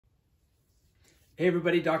Hey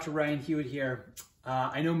everybody, Dr. Ryan Hewitt here.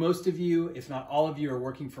 I know most of you, if not all of you, are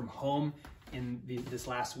working from home in this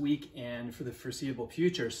last week and for the foreseeable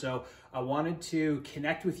future. So I wanted to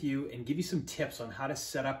connect with you and give you some tips on how to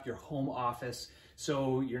set up your home office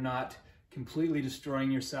so you're not completely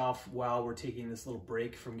destroying yourself while we're taking this little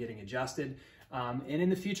break from getting adjusted. And in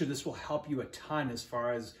the future, this will help you a ton as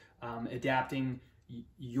far as adapting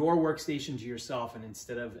your workstation to yourself, and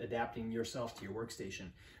instead of adapting yourself to your workstation.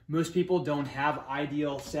 Most people don't have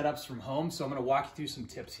ideal setups from home, so I'm going to walk you through some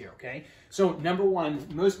tips here, okay? So number one,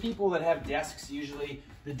 most people that have desks, usually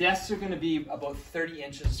the desks are going to be about 30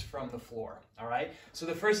 inches from the floor, all right? So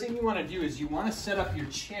the first thing you want to do is you want to set up your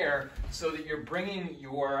chair so that you're bringing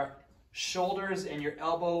your shoulders and your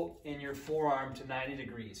elbow and your forearm to 90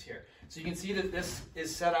 degrees here. So you can see that this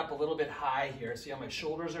is set up a little bit high here. See how my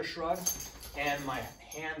shoulders are shrugged and my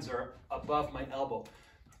hands are above my elbow.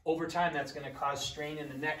 Over time, that's going to cause strain in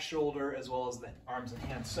the neck, shoulder, as well as the arms and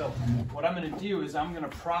hands. So what I'm going to do is I'm going to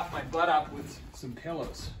prop my butt up with some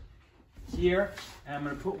pillows here, and I'm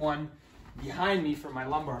going to put one behind me for my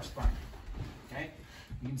lumbar spine. Okay,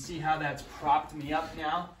 you can see how that's propped me up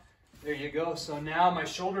now. There you go. So now my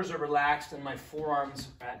shoulders are relaxed and my forearms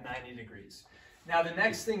are at 90 degrees. Now the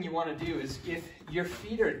next thing you want to do is, if your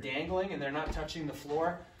feet are dangling and they're not touching the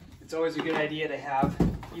floor, it's always a good idea to have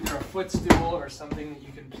either a footstool or something that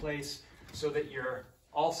you can place so that you're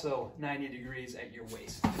also 90 degrees at your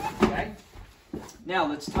waist. Okay? Now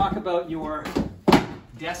let's talk about your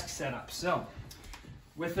desk setup. So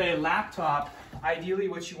with a laptop, ideally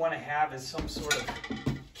what you want to have is some sort of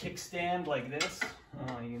kickstand like this.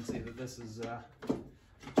 Oh, you can see that this is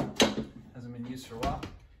hasn't been used for a while.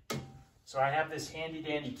 So I have this handy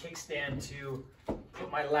dandy kickstand to put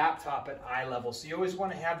my laptop at eye level. So you always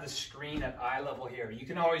want to have the screen at eye level here. You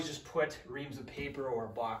can always just put reams of paper or a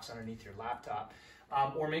box underneath your laptop.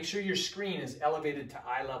 Or make sure your screen is elevated to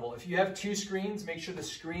eye level. If you have two screens, make sure the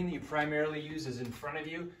screen that you primarily use is in front of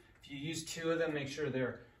you. If you use two of them, make sure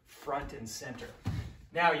they're front and center.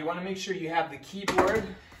 Now you want to make sure you have the keyboard,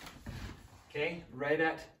 okay, right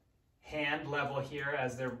at hand level here,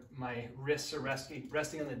 as my wrists are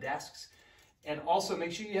resting on the desks. And also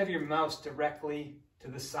make sure you have your mouse directly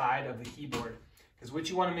to the side of the keyboard, because what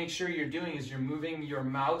you want to make sure you're doing is you're moving your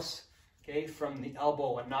mouse, okay, from the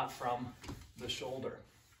elbow and not from the shoulder.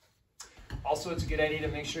 Also, it's a good idea to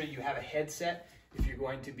make sure you have a headset if you're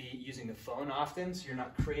going to be using the phone often, so you're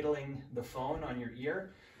not cradling the phone on your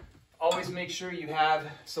ear. Always make sure you have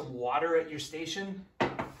some water at your station,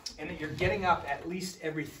 and that you're getting up at least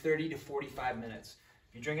every 30 to 45 minutes.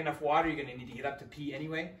 If you drink enough water, you're going to need to get up to pee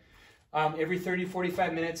anyway. Every 30 to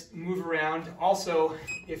 45 minutes, move around. Also,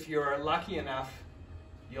 if you're lucky enough,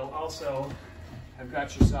 you'll also have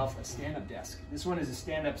got yourself a stand-up desk. This one is a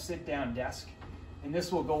stand-up sit-down desk, and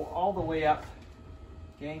this will go all the way up,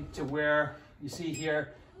 okay, to where you see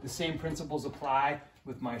here the same principles apply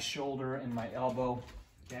with my shoulder and my elbow.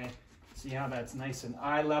 Okay, see how that's nice and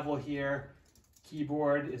eye level here.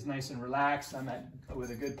 Keyboard is nice and relaxed. I'm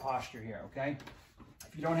with a good posture here, okay?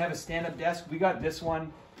 If you don't have a stand-up desk, we got this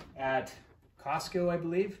one at Costco, I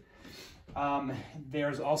believe.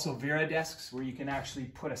 There's also Vera desks where you can actually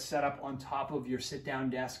put a setup on top of your sit-down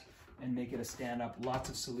desk and make it a stand-up. Lots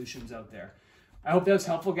of solutions out there. I hope that was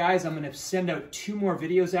helpful, guys. I'm going to send out 2 more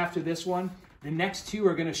videos after this one. The next 2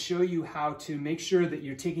 are going to show you how to make sure that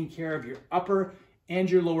you're taking care of your upper and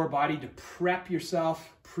your lower body to prep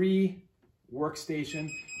yourself pre-workstation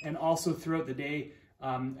and also throughout the day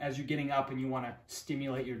as you're getting up and you want to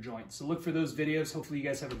stimulate your joints. So look for those videos. Hopefully you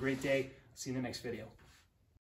guys have a great day. See you in the next video.